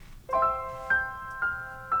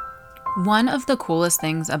One of the coolest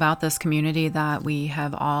things about this community that we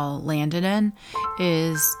have all landed in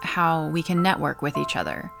is how we can network with each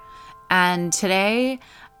other. And today,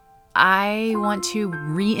 I want to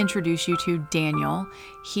reintroduce you to Daniel.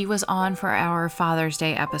 He was on for our Father's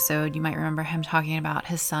Day episode. You might remember him talking about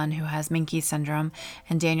his son who has Menkes syndrome,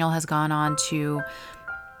 and Daniel has gone on to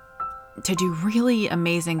do really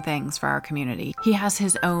amazing things for our community. He has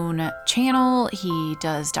his own channel, he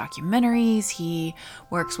does documentaries, he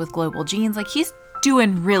works with Global Genes. Like, he's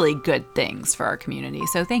doing really good things for our community.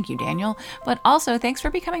 So thank you, Daniel. But also thanks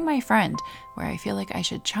for becoming my friend, where I feel like I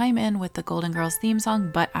should chime in with the Golden Girls theme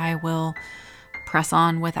song, but I will press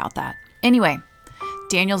on without that. Anyway,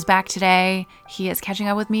 Daniel's back today. He is catching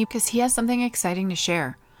up with me because he has something exciting to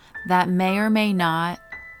share that may or may not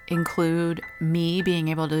include me being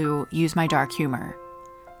able to use my dark humor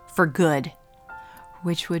for good,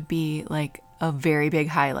 which would be like a very big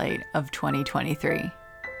highlight of 2023.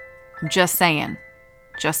 I'm just saying.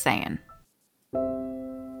 Just saying.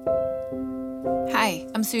 Hi,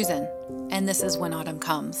 I'm Susan, and this is When Autumn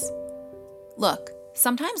Comes. Look,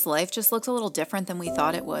 sometimes life just looks a little different than we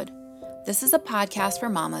thought it would. This is a podcast for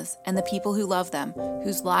mamas and the people who love them,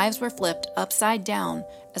 whose lives were flipped upside down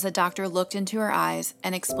as a doctor looked into her eyes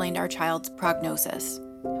and explained our child's prognosis.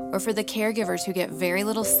 Or for the caregivers who get very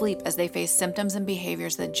little sleep as they face symptoms and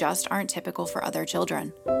behaviors that just aren't typical for other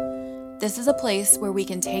children. This is a place where we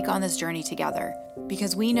can take on this journey together,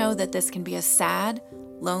 because we know that this can be a sad,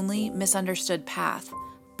 lonely, misunderstood path.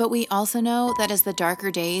 But we also know that as the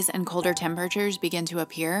darker days and colder temperatures begin to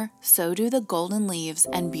appear, so do the golden leaves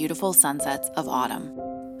and beautiful sunsets of autumn.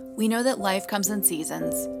 We know that life comes in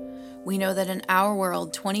seasons. We know that in our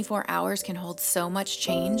world, 24 hours can hold so much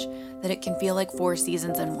change that it can feel like 4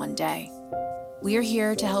 seasons in one day. We are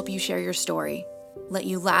here to help you share your story, let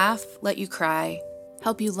you laugh, let you cry,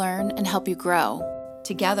 help you learn, and help you grow,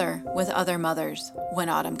 together with other mothers when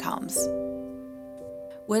autumn comes.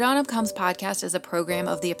 When Autumn Comes podcast is a program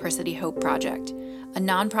of the Apricity Hope Project, a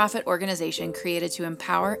nonprofit organization created to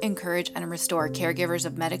empower, encourage, and restore caregivers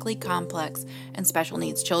of medically complex and special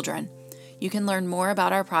needs children. You can learn more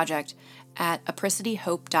about our project at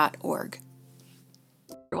apricityhope.org.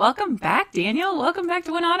 Welcome back, Daniel. Welcome back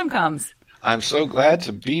to When Autumn Comes. I'm so glad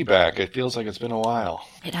to be back. It feels like it's been a while.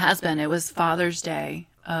 It has been. It was Father's Day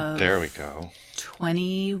of There we go.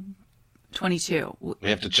 2022. We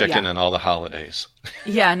have to check in on all the holidays.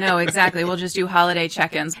 Yeah, no, exactly. We'll just do holiday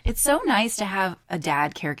check-ins. It's so nice to have a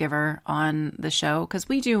dad caregiver on the show because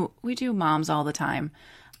we do moms all the time.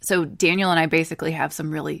 So Daniel and I basically have some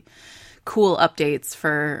really cool updates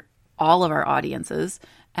for all of our audiences.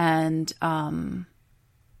 And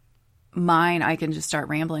mine, I can just start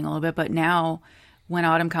rambling a little bit. But now, When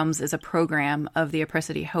Autumn Comes is a program of the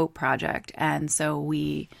Apricity Hope Project. And so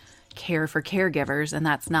we care for caregivers, and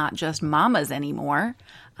that's not just mamas anymore.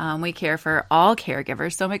 We care for all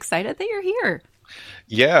caregivers. So I'm excited that you're here.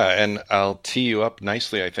 Yeah, and I'll tee you up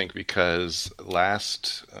nicely, I think, because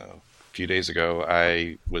last few days ago,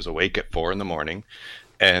 I was awake at 4 in the morning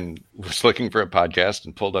and was looking for a podcast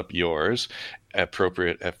and pulled up yours,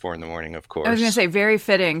 appropriate at 4 in the morning, of course. I was going to say very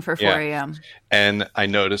fitting for 4 a.m. And I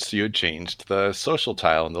noticed you had changed the social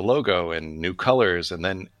tile and the logo and new colors, and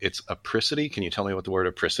then it's apricity. Can you tell me what the word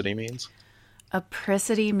apricity means?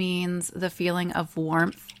 Apricity means the feeling of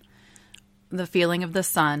warmth, the feeling of the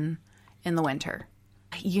sun in the winter.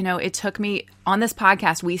 You know, it took me, on this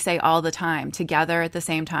podcast, we say all the time, together at the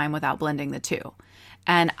same time without blending the two.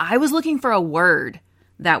 And I was looking for a word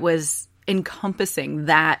that was encompassing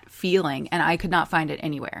that feeling, and I could not find it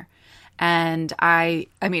anywhere. And I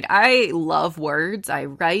mean, I love words. I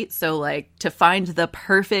write. So like to find the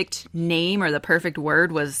perfect name or the perfect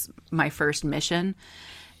word was my first mission.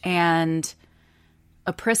 And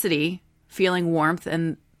apricity, feeling warmth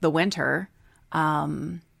in the winter.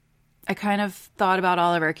 I kind of thought about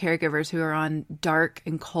all of our caregivers who are on dark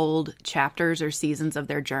and cold chapters or seasons of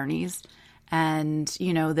their journeys. And,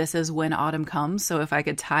 you know, this is when autumn comes. So if I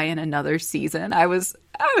could tie in another season, I was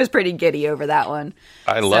pretty giddy over that one.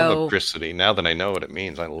 I love apricity. Now that I know what it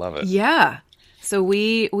means, I love it. Yeah. So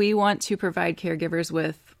we want to provide caregivers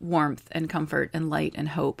with warmth and comfort and light and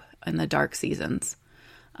hope in the dark seasons.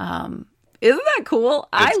 Isn't that cool?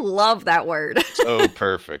 I love that word. So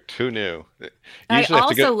perfect. Who knew? I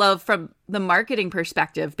also love from the marketing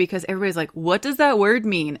perspective because everybody's like, what does that word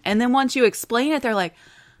mean? And then once you explain it, they're like,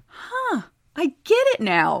 huh, I get it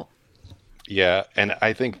now. Yeah, and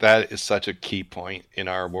I think that is such a key point in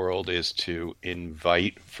our world is to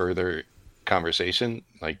invite further conversation.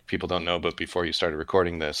 Like people don't know, but before you started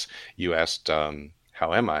recording this, you asked how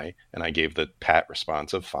how am I? And I gave the pat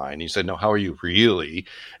response of fine. He said, no, how are you really?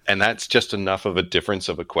 And that's just enough of a difference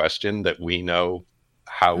of a question that we know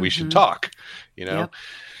how we should Mm-hmm. talk, you know? Yep.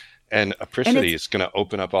 And And Apricity it's, is going to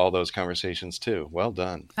open up all those conversations too. Well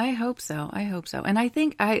done. I hope so. I hope so. And I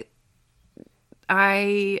think I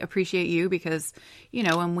appreciate you because,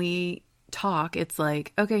 when we talk, it's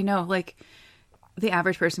like, okay, no, like the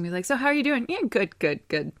average person be like, so how are you doing? Yeah, good, good,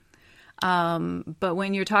 good. But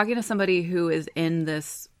when you're talking to somebody who is in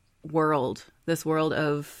this world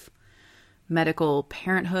of medical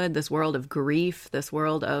parenthood, this world of grief, this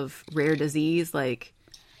world of rare disease, like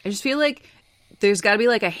I just feel like there's got to be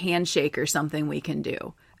like a handshake or something we can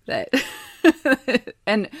do that.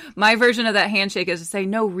 And my version of that handshake is to say,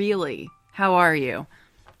 no, really, how are you?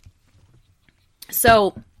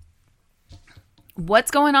 So what's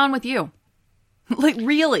going on with you? Like,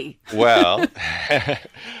 really? Well,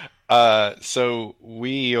 so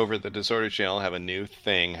we over the Disorder Channel have a new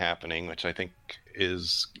thing happening, which I think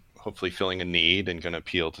is hopefully filling a need and going to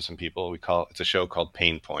appeal to some people. It's a show called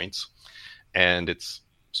Pain Points, and it's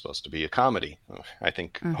supposed to be a comedy. I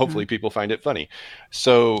think hopefully people find it funny.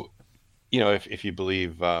 So, if you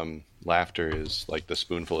believe laughter is like the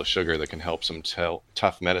spoonful of sugar that can help some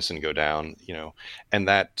tough medicine go down, and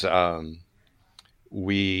that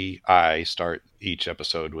I start each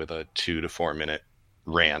episode with a 2 to 4 minute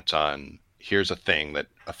rant on here's a thing that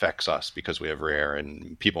affects us because we have rare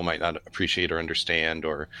and people might not appreciate or understand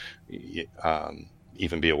or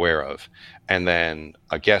even be aware of. And then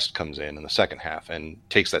a guest comes in the second half and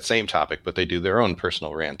takes that same topic, but they do their own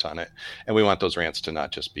personal rant on it. And we want those rants to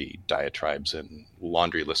not just be diatribes and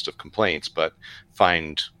laundry list of complaints, but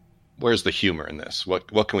find where's the humor in this? What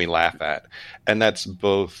can we laugh at? And that's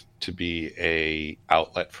both to be a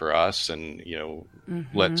outlet for us and,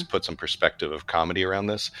 let's put some perspective of comedy around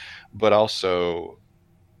this, but also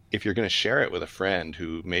if you're going to share it with a friend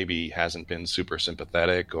who maybe hasn't been super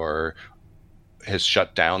sympathetic or has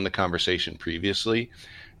shut down the conversation previously,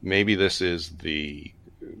 maybe this is the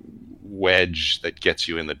wedge that gets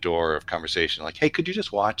you in the door of conversation. Like, hey, could you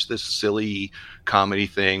just watch this silly comedy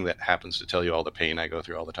thing that happens to tell you all the pain I go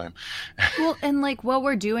through all the time? Well, and like what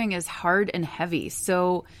we're doing is hard and heavy.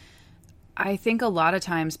 So I think a lot of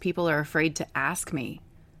times people are afraid to ask me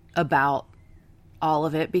about all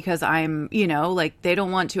of it because I'm, like they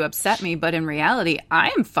don't want to upset me. But in reality,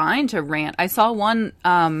 I am fine to rant. I saw one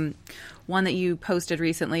that you posted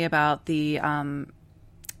recently about the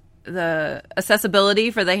accessibility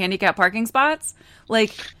for the handicap parking spots.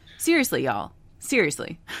 Like, seriously, y'all.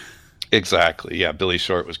 Seriously. Exactly. Yeah. Billy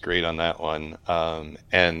Short was great on that one.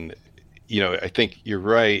 And, I think you're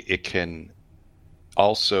right. It can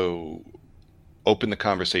also open the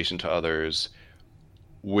conversation to others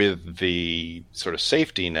with the sort of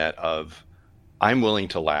safety net of, I'm willing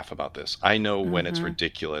to laugh about this. I know when it's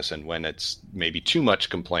ridiculous and when it's maybe too much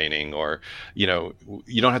complaining or, you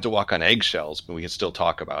don't have to walk on eggshells, but we can still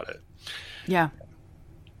talk about it. Yeah.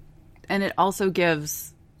 And it also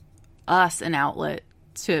gives us an outlet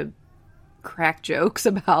to crack jokes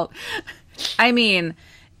about, I mean,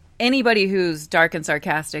 anybody who's dark and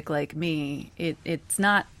sarcastic like me, it's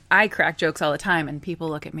not, I crack jokes all the time and people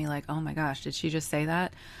look at me like, oh my gosh, did she just say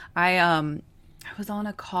that? I was on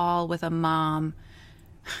a call with a mom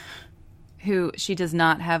who she does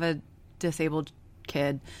not have a disabled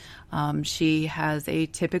kid. She has a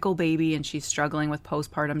typical baby and she's struggling with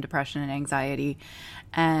postpartum depression and anxiety.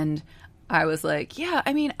 And I was like, yeah,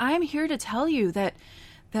 I mean, I'm here to tell you that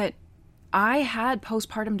I had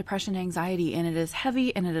postpartum depression and anxiety and it is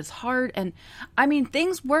heavy and it is hard. And I mean,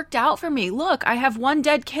 things worked out for me. Look, I have one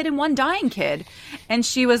dead kid and one dying kid. And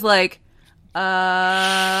she was like, and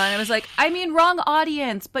I was like, I mean, wrong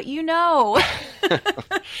audience, but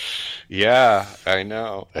Yeah, I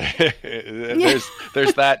know.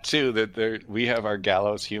 There's that too, that we have our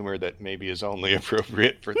gallows humor that maybe is only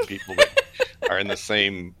appropriate for people that are in the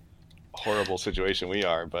same horrible situation we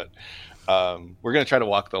are. But we're going to try to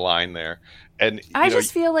walk the line there. And I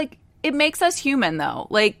just feel like it makes us human though.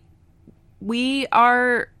 Like we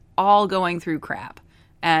are all going through crap.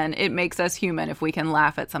 And it makes us human if we can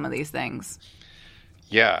laugh at some of these things.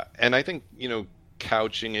 Yeah. And I think,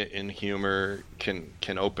 couching it in humor can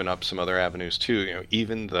open up some other avenues too.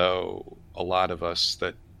 Even though a lot of us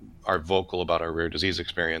that are vocal about our rare disease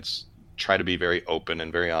experience try to be very open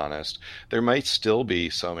and very honest, there might still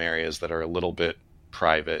be some areas that are a little bit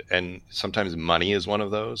private. And sometimes money is one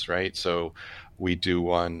of those, right? So we do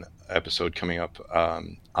one episode coming up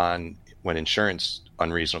on when insurance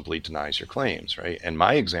unreasonably denies your claims, right? And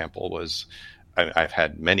my example was, I've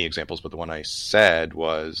had many examples, but the one I said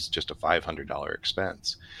was just a $500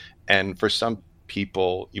 expense. And for some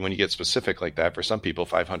people, when you get specific like that, for some people,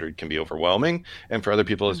 500 can be overwhelming. And for other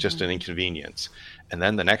people, it's just an inconvenience. And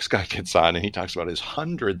then the next guy gets on and he talks about his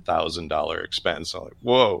 $100,000 expense. I'm like,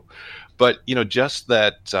 whoa. But, just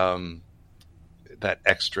that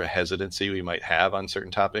extra hesitancy we might have on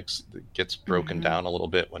certain topics gets broken down a little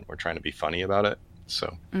bit when we're trying to be funny about it.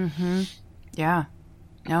 So, Yeah.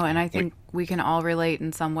 No, and I think we can all relate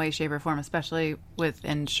in some way, shape, or form, especially with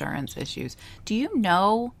insurance issues. Do you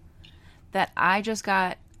know that I just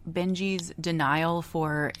got Benji's denial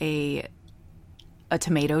for a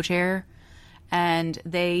tomato chair? And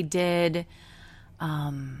they did,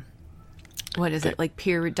 what is it, like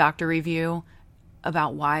peer doctor review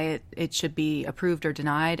about why it should be approved or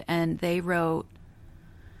denied. And they wrote,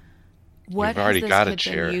 what You've has already this got a kid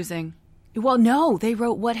chair. been using? Well, no, they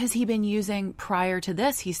wrote, what has he been using prior to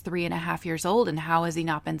this? He's 3.5 years old, and how has he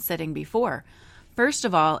not been sitting before? First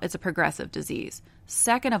of all, it's a progressive disease.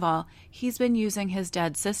 Second of all, he's been using his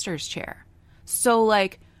dead sister's chair. So,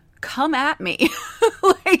 like, come at me.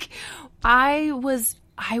 Like, I was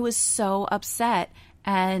so upset.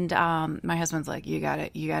 And my husband's like, you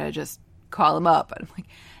gotta just call him up. And I'm like,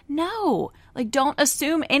 no, like, don't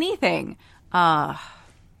assume anything. Yeah.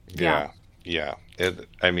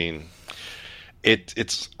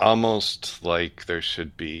 It's almost like there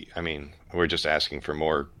should be, we're just asking for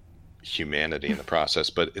more humanity in the process,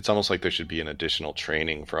 but it's almost like there should be an additional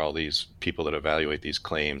training for all these people that evaluate these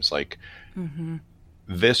claims. Like,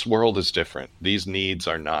 this world is different. These needs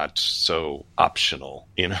are not so optional,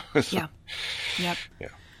 Yeah. Yep. Yeah.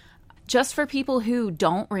 Just for people who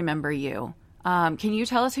don't remember you, can you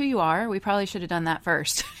tell us who you are? We probably should have done that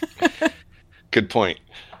first. Good point.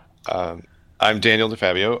 I'm Daniel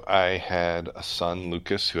DeFabio. I had a son,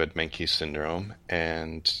 Lucas, who had Menkes syndrome,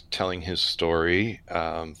 and telling his story,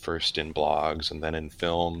 first in blogs and then in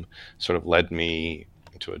film, sort of led me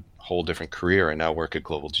into a whole different career. I now work at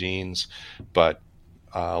Global Genes, but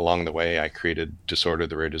along the way, I created Disorder,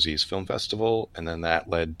 the Rare Disease Film Festival, and then that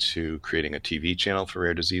led to creating a TV channel for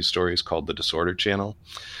rare disease stories called the Disorder Channel.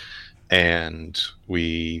 And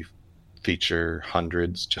we feature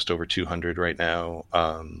hundreds, just over 200 right now,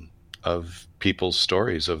 of people's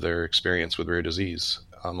stories of their experience with rare disease.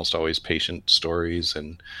 Almost always patient stories,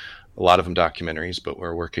 and a lot of them documentaries, but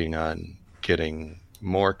we're working on getting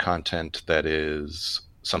more content that is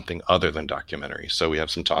something other than documentary. So we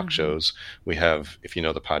have some talk shows. We have, if you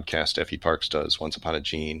know the podcast Effie Parks does, Once Upon a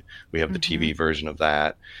Gene, we have the TV version of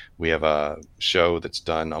that. We have a show that's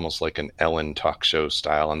done almost like an Ellen talk show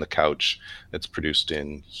style on the couch that's produced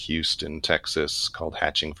in Houston, Texas, called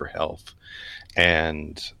Hatching for Health.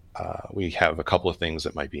 And we have a couple of things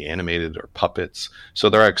that might be animated or puppets. So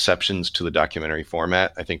there are exceptions to the documentary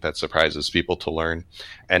format. I think that surprises people to learn.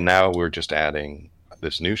 And now we're just adding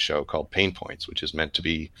this new show called Pain Points, which is meant to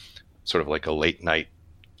be sort of like a late night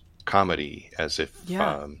comedy, as if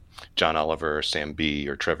John Oliver or Sam Bee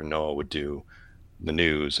or Trevor Noah would do the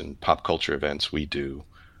news and pop culture events. We do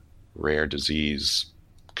rare disease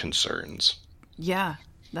concerns. Yeah,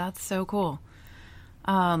 that's so cool.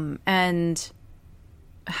 And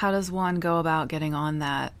how does one go about getting on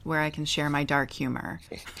that where I can share my dark humor?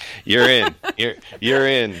 You're in. You're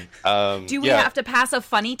in. Do we have to pass a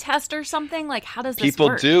funny test or something? Like, how does this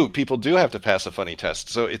work? People do have to pass a funny test.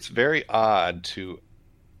 So it's very odd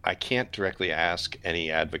I can't directly ask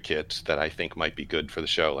any advocate that I think might be good for the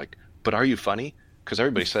show, like, but are you funny? Because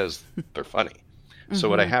everybody says they're funny. So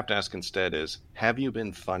what I have to ask instead is, have you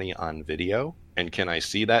been funny on video? And can I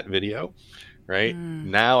see that video? Right?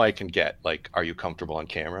 Now I can get, like, are you comfortable on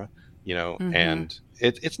camera? And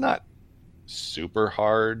it's not super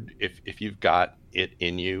hard if you've got it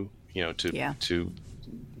in you, to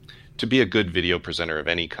be a good video presenter of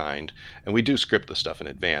any kind. And we do script the stuff in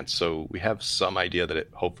advance, so we have some idea that it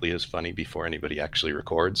hopefully is funny before anybody actually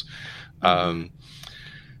records.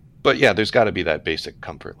 But yeah, there's got to be that basic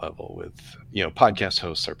comfort level with, podcast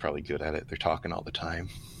hosts are probably good at it. They're talking all the time.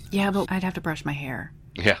 Yeah, but I'd have to brush my hair.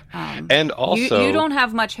 Yeah. And also, you don't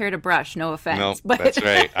have much hair to brush, no offense. No, but that's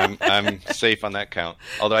right. I'm safe on that count.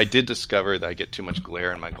 Although I did discover that I get too much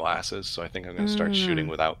glare in my glasses, so I think I'm going to start shooting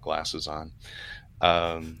without glasses on.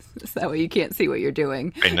 Is that way you can't see what you're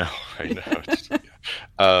doing? I know.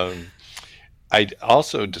 I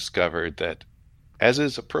also discovered that, as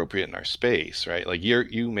is appropriate in our space, right? Like,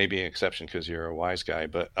 you may be an exception because you're a wise guy,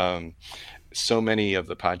 but so many of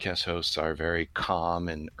the podcast hosts are very calm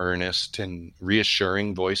and earnest and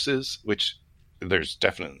reassuring voices, which there's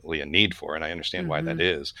definitely a need for, and I understand why that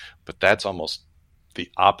is. But that's almost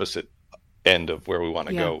the opposite end of where we want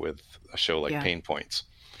to go with a show like Pain Points,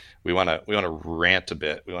 we want to rant a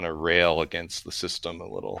bit. We want to rail against the system a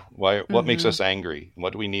little. What makes Mm-hmm. us angry?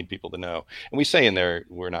 What do we need people to know? And we say in there,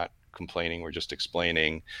 we're not complaining, we're just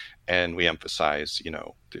explaining, and we emphasize,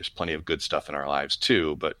 there's plenty of good stuff in our lives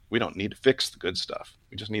too, but we don't need to fix the good stuff.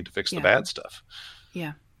 We just need to fix the Yeah. bad stuff.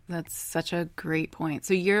 Yeah. That's such a great point.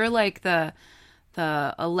 So you're like the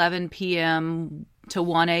 11 p.m. to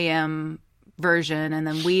 1 a.m. version, and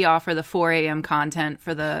then we offer the 4 a.m. content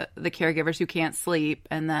for the caregivers who can't sleep,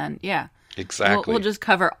 and then Exactly. we'll just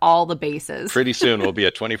cover all the bases. Pretty soon we'll be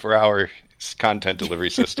a 24-hour content delivery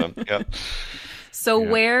system. Yep. So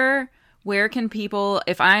Yeah. where can people,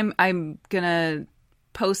 if I'm gonna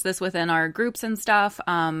post this within our groups and stuff,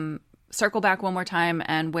 circle back one more time,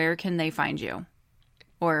 and where can they find you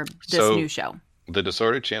or this So new show? the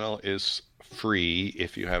Disorder channel is free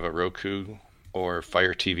if you have a Roku or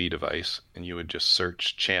Fire TV device, and you would just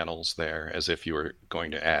search channels there as if you were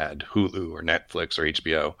going to add Hulu or Netflix or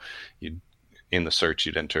HBO. In the search,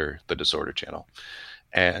 you'd enter the Disorder channel,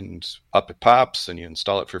 and up it pops, and you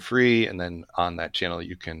install it for free. And then on that channel,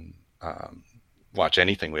 you can watch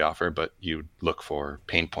anything we offer, but you look for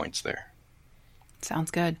Pain Points there.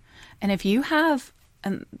 Sounds good. And if you have,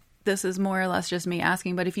 and this is more or less just me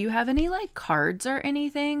asking, but if you have any like cards or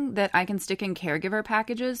anything that I can stick in caregiver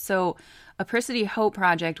packages. So Apricity Hope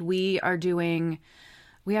Project, we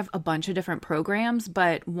have a bunch of different programs,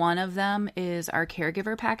 but one of them is our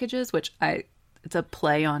caregiver packages, it's a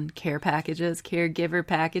play on care packages, caregiver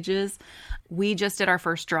packages. We just did our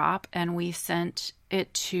first drop and we sent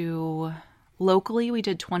it to locally. We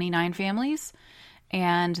did 29 families.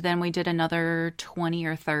 And then we did another 20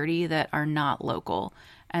 or 30 that are not local.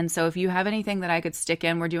 And so if you have anything that I could stick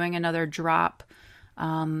in, we're doing another drop.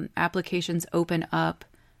 Applications open up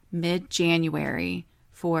mid-January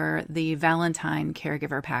for the Valentine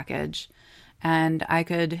caregiver package. And I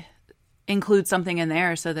could include something in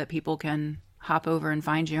there so that people can hop over and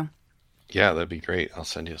find you. Yeah, that'd be great. I'll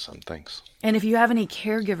send you some things. And if you have any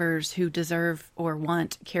caregivers who deserve or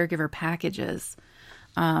want caregiver packages,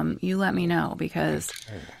 you let me know, because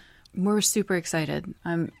we're super excited.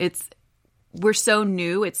 We're so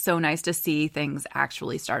new. It's so nice to see things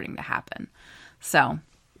actually starting to happen. So,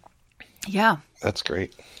 yeah. That's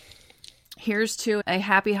great. Here's to a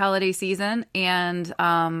happy holiday season. And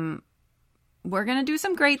we're going to do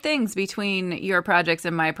some great things between your projects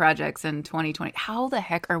and my projects in 2020. How the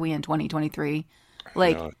heck are we in 2023?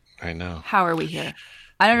 Like, I know. How are we here?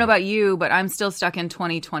 I don't know about you, but I'm still stuck in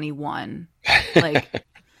 2021. Like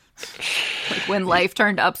when life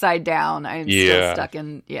turned upside down, I'm still stuck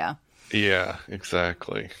in, Yeah,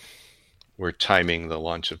 exactly. We're timing the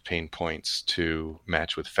launch of Pain Points to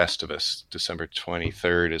match with Festivus. December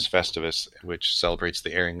 23rd is Festivus, which celebrates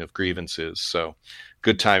the airing of grievances. So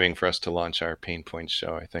good timing for us to launch our Pain Points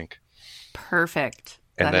show, I think. Perfect.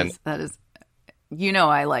 And that is,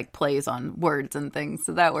 I like plays on words and things,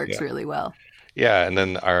 so that works really well. Yeah, and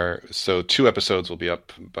then so 2 episodes will be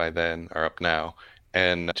up by then, are up now.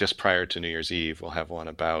 And just prior to New Year's Eve, we'll have one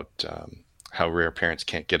about how rare parents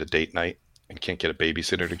can't get a date night and can't get a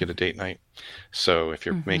babysitter to get a date night. So if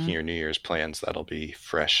you're making your New Year's plans, that'll be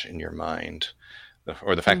fresh in your mind.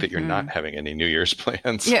 Or the fact that you're not having any New Year's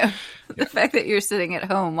plans. Yeah, the fact that you're sitting at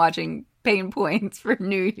home watching Pain Points for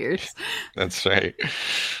New Year's. That's right.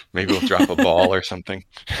 Maybe we'll drop a ball or something.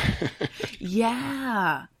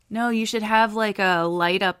 Yeah. No, you should have like a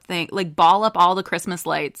light up thing, like ball up all the Christmas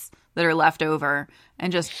lights that are left over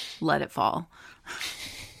and just let it fall.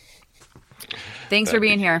 Thanks for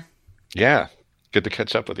being here. Yeah. Good to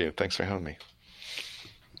catch up with you. Thanks for having me.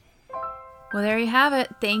 Well, there you have it.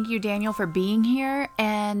 Thank you, Daniel, for being here.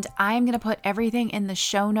 And I'm going to put everything in the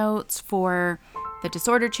show notes for the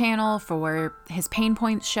Disorder channel, for his Pain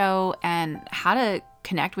Points show, and how to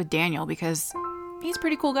connect with Daniel, because he's a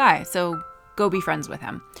pretty cool guy. So go be friends with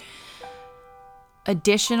him.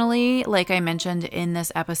 Additionally, like I mentioned in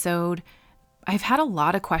this episode, I've had a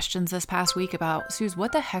lot of questions this past week about, Suze,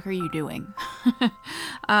 what the heck are you doing?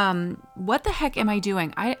 What the heck am I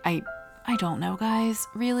doing? I don't know, guys.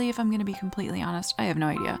 Really, if I'm going to be completely honest, I have no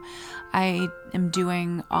idea. I am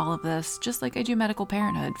doing all of this just like I do medical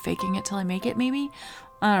parenthood, faking it till I make it, maybe?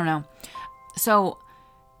 I don't know. So,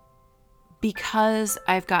 because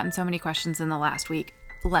I've gotten so many questions in the last week,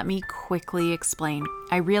 let me quickly explain.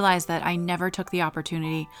 I realized that I never took the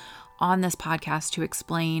opportunity on this podcast to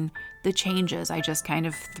explain the changes. I just kind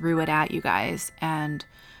of threw it at you guys, and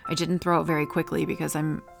I didn't throw it very quickly because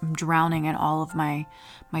I'm drowning in all of my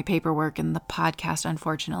paperwork, and the podcast,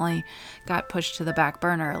 unfortunately, got pushed to the back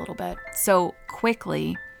burner a little bit. So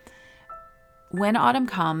quickly, When Autumn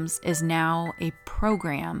Comes is now a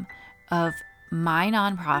program of my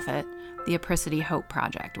nonprofit the Apricity Hope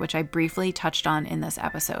Project, which I briefly touched on in this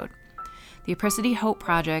episode. The Apricity Hope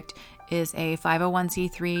Project is a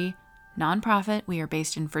 501c3 nonprofit. We are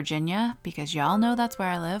based in Virginia because y'all know that's where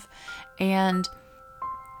I live. And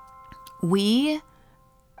we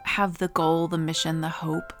have the goal, the mission, the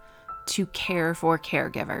hope to care for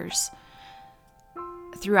caregivers.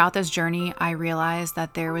 Throughout this journey, I realized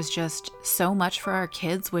that there was just so much for our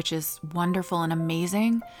kids, which is wonderful and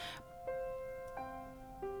amazing.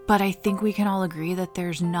 But I think we can all agree that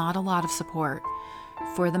there's not a lot of support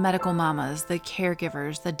for the medical mamas, the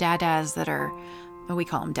caregivers, the dadas that are, we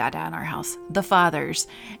call them dada in our house, the fathers.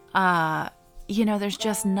 There's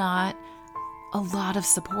just not a lot of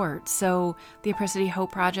support. So the Apricity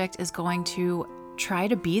Hope Project is going to try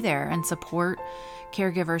to be there and support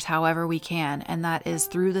caregivers however we can. And that is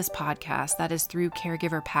through this podcast, that is through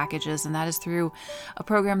caregiver packages, and that is through a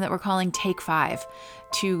program that we're calling Take 5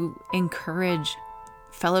 to encourage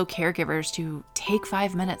fellow caregivers to take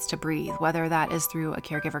 5 minutes to breathe, whether that is through a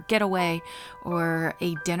caregiver getaway or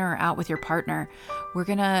a dinner out with your partner. We're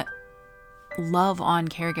going to love on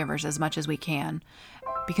caregivers as much as we can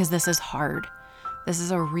because this is hard. This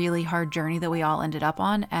is a really hard journey that we all ended up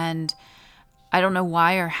on. And I don't know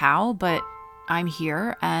why or how, but I'm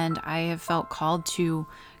here and I have felt called to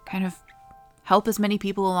kind of help as many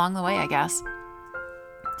people along the way, I guess.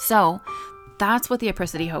 So that's what the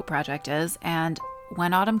Apricity Hope Project is. And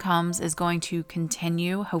When Autumn Comes is going to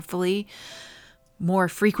continue, hopefully, more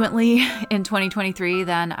frequently in 2023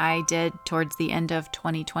 than I did towards the end of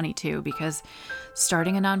 2022, because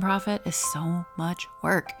starting a nonprofit is so much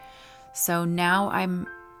work. So now I'm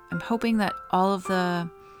hoping that all of the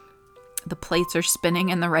plates are spinning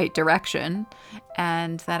in the right direction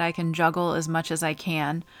and that I can juggle as much as I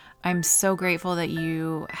can. I'm so grateful that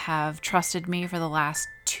you have trusted me for the last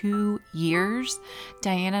 2 years.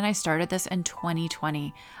 Diane and I started this in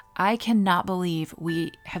 2020. I cannot believe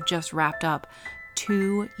we have just wrapped up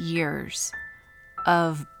 2 years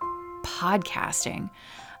of podcasting.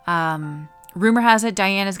 Rumor has it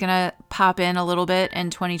Diane is going to pop in a little bit in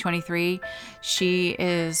 2023. She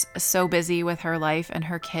is so busy with her life and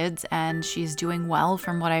her kids, and she's doing well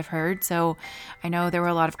from what I've heard. So I know there were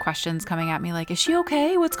a lot of questions coming at me like, is she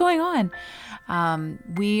okay? What's going on?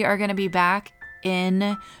 We are going to be back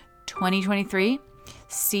in 2023.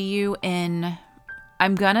 See you in,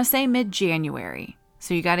 I'm going to say mid-January.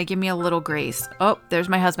 So you got to give me a little grace. Oh, there's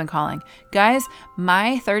my husband calling. Guys,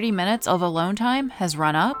 my 30 minutes of alone time has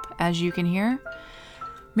run up, as you can hear.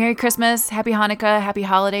 Merry Christmas, Happy Hanukkah, Happy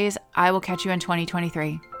Holidays. I will catch you in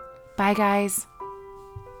 2023. Bye, guys.